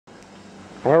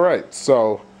Alright,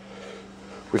 so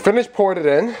we finished pouring it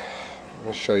in.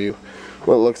 I'll show you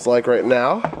what it looks like right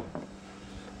now.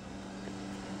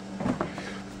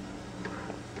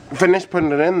 Finished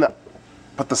putting it in,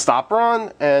 put the stopper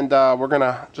on, and we're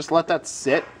gonna just let that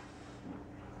sit.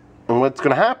 And what's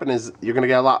gonna happen is you're gonna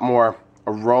get a lot more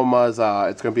aromas.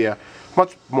 It's gonna be a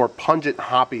much more pungent,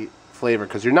 hoppy flavor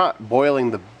because you're not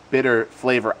boiling the bitter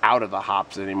flavor out of the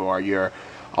hops anymore. You're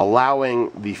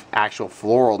allowing the actual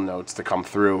floral notes to come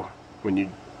through when you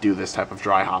do this type of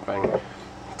dry hopping.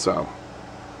 So,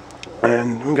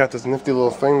 and we got this nifty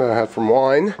little thing that I had from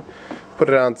wine. Put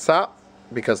it on top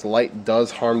because light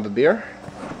does harm the beer.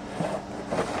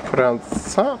 Put it on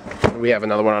top. We have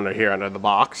another one under here under the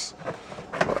box.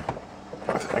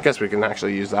 I guess we can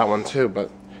actually use that one too, but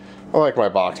I like my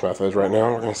box method right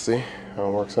now. We're gonna see how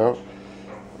it works out.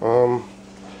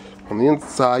 On the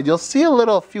inside, you'll see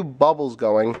a few bubbles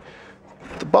going.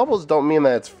 The bubbles don't mean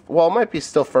that it's, well, it might be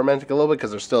still fermenting a little bit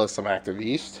because there still is some active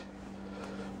yeast,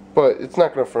 but it's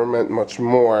not going to ferment much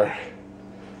more.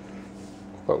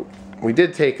 But we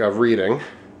did take a reading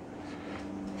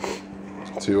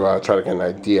to try to get an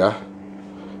idea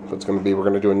what it's going to be. We're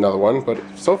going to do another one, but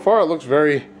so far it looks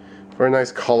very, very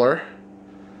nice color,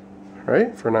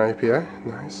 right, for an IPA.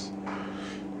 Nice.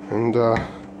 And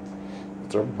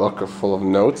it's our book full of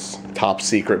notes, top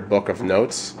secret book of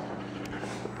notes.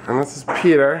 And this is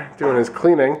Peter doing his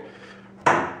cleaning.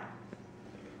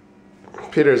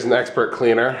 Peter's an expert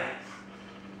cleaner.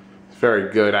 He's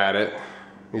very good at it.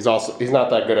 He's not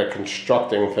that good at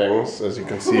constructing things, as you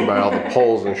can see by all the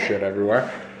poles and shit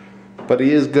everywhere. But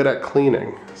he is good at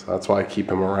cleaning, so that's why I keep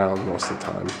him around most of the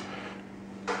time.